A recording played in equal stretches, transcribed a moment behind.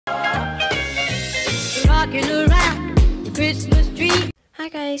Hi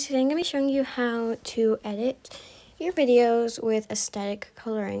guys, today I'm going to be showing you how to edit your videos with aesthetic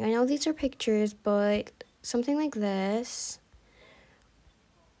coloring. I know these are pictures, but something like this,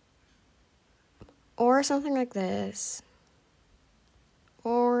 or something like this,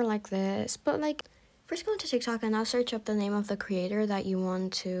 or like this, but like, first go into TikTok and now search up the name of the creator that you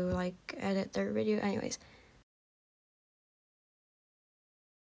want to like edit their video. Anyways.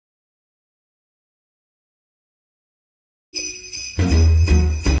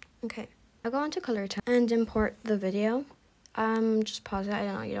 Okay, I'll go on to color time and import the video. Just pause it, I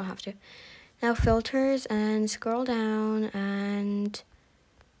don't know, you don't have to. Now filters and scroll down and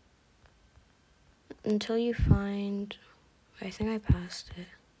until you find, I think I passed it.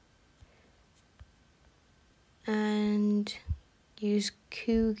 And use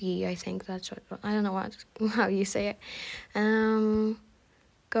Kugi, I think that's what, I don't know how you say it.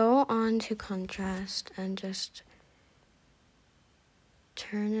 Go on to contrast and just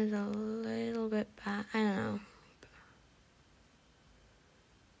turn it a little bit back, I don't know.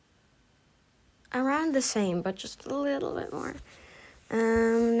 Around the same, but just a little bit more.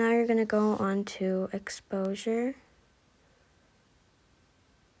 Now you're gonna go on to exposure.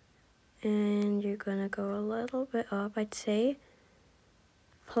 And you're gonna go a little bit up, I'd say.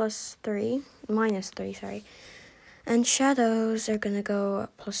 -3, sorry. And shadows are gonna go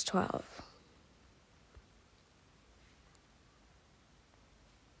 +12.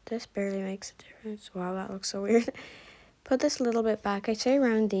 This barely makes a difference. Wow, that looks so weird. Put this a little bit back. I'd say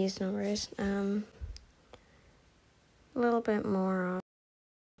around these numbers. A little bit more up.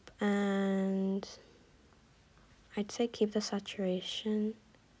 And I'd say keep the saturation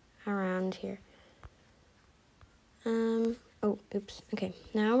around here. Oh, oops. Okay,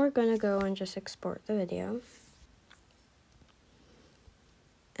 now we're gonna go and just export the video.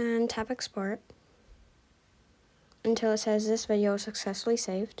 And tap export until it says this video is successfully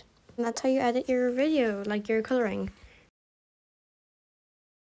saved. And that's how you edit your video, like your coloring.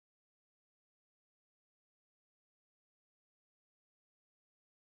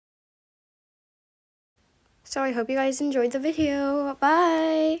 So I hope you guys enjoyed the video.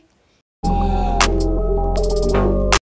 Bye!